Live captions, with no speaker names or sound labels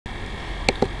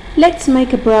Let's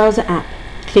make a browser app.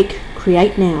 Click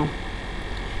Create Now.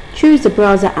 Choose the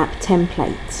browser app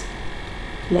template.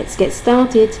 Let's get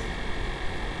started.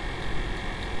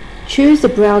 Choose the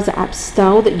browser app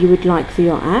style that you would like for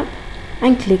your app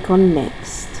and click on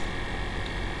Next.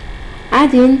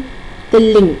 Add in the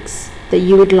links that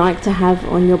you would like to have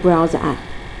on your browser app.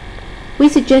 We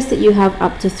suggest that you have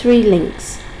up to 3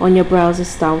 links on your browser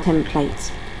style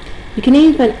template. You can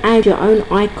even add your own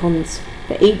icons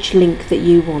for each link that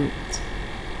you want.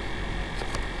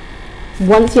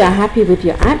 Once you are happy with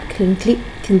your app, click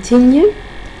Continue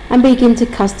and begin to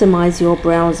customize your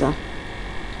browser.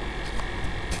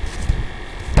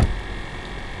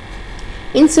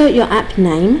 Insert your app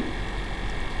name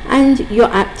and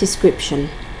your app description.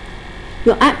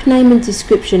 Your app name and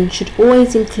description should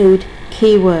always include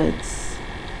keywords.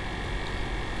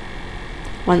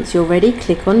 Once you're ready,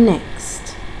 click on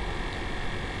Next.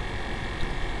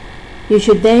 You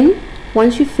should then,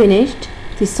 once you've finished,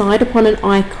 decide upon an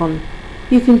icon.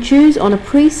 You can choose on a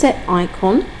preset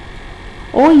icon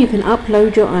or you can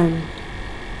upload your own.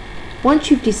 Once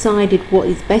you've decided what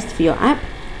is best for your app,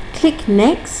 click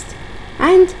Next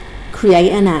and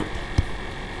create an app.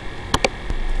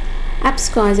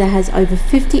 AppsGeyser has over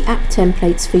 50 app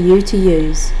templates for you to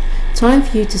use. Time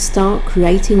for you to start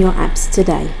creating your apps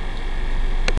today.